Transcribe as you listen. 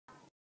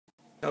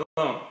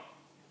Shalom.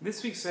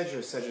 This week's Sedra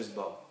is Sedra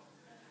Bo.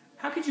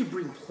 How could you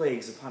bring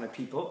plagues upon a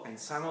people and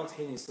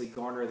simultaneously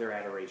garner their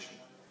adoration?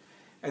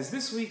 As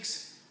this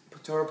week's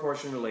Torah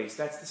portion relates,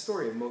 that's the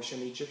story of Moshe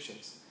and the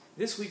Egyptians.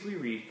 This week we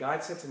read,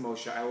 God said to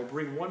Moshe, I will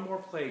bring one more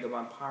plague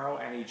upon Paro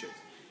and Egypt.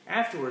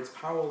 Afterwards,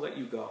 Paro will let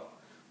you go.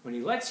 When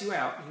he lets you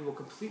out, he will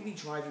completely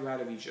drive you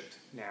out of Egypt.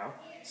 Now,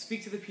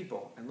 speak to the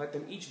people and let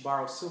them each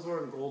borrow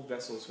silver and gold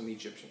vessels from the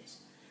Egyptians.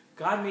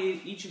 God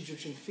made each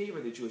Egyptian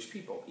favor the Jewish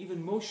people.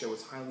 Even Moshe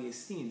was highly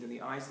esteemed in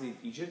the eyes of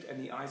Egypt and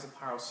the eyes of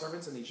Paro's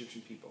servants and the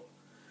Egyptian people.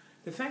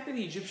 The fact that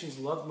the Egyptians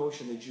loved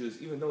Moshe and the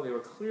Jews, even though they were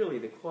clearly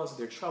the cause of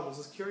their troubles,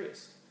 is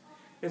curious.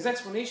 As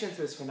explanation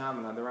for this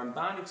phenomenon, the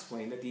Ramban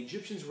explained that the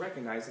Egyptians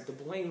recognized that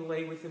the blame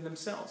lay within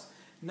themselves,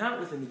 not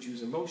within the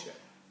Jews and Moshe.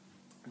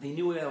 They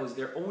knew that it was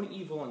their own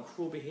evil and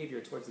cruel behavior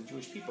towards the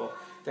Jewish people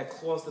that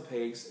caused the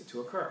plagues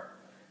to occur.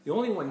 The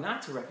only one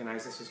not to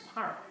recognize this was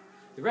Paro.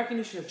 The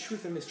recognition of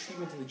truth and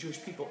mistreatment of the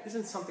Jewish people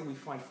isn't something we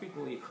find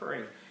frequently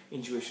occurring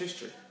in Jewish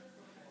history.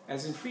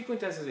 As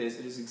infrequent as it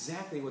is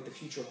exactly what the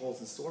future holds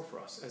in store for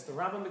us, as the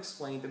Rambam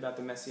explained about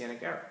the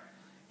Messianic era.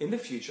 In the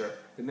future,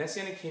 the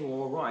Messianic king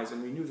will arise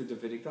and renew the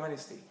Davidic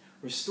dynasty,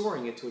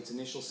 restoring it to its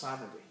initial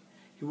sovereignty.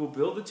 He will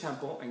build the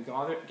temple and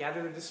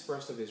gather the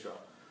dispersed of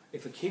Israel.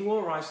 If a king will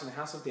arise from the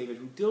house of David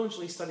who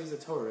diligently studies the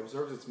Torah and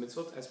observes its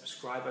mitzvot as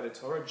prescribed by the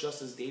Torah,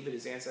 just as David,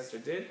 his ancestor,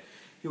 did,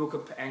 he will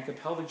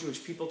compel the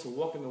Jewish people to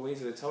walk in the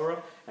ways of the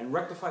Torah and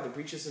rectify the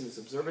breaches in its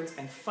observance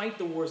and fight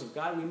the wars of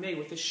God, we may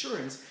with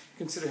assurance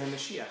consider him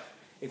Mashiach.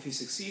 If he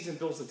succeeds and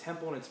builds the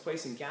temple in its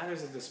place and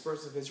gathers the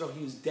dispersed of Israel,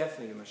 he is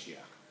definitely the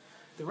Mashiach.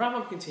 The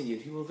Rambam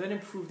continued, he will then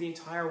improve the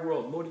entire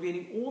world,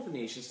 motivating all the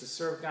nations to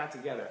serve God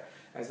together.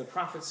 As the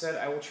prophet said,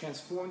 I will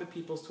transform the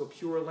peoples to a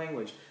pure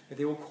language, that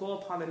they will call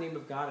upon the name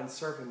of God and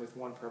serve him with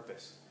one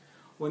purpose.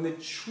 When the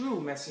true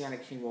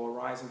Messianic king will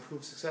arise and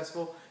prove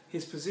successful,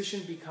 his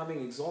position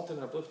becoming exalted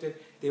and uplifted,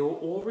 they will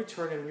all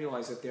return and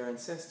realize that their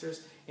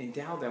ancestors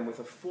endowed them with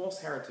a false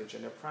heritage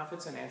and their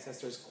prophets and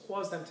ancestors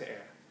caused them to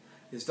err.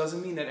 This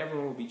doesn't mean that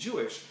everyone will be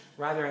Jewish.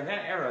 Rather, in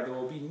that era, there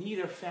will be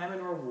neither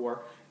famine or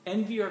war.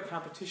 Envy or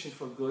competition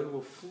for good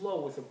will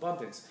flow with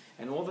abundance,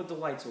 and all the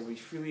delights will be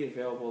freely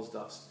available as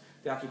dust.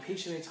 The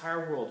occupation of the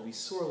entire world will be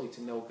sorely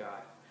to know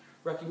God.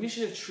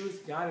 Recognition of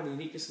truth, God, and the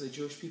uniqueness of the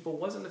Jewish people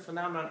wasn't a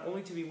phenomenon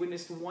only to be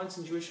witnessed once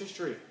in Jewish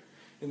history.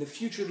 In the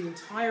future, the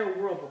entire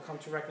world will come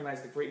to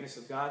recognize the greatness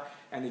of God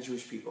and the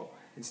Jewish people.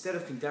 Instead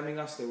of condemning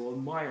us, they will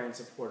admire and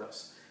support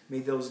us. May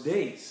those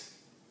days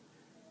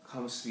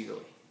come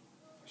speedily.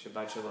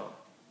 Shabbat Shalom.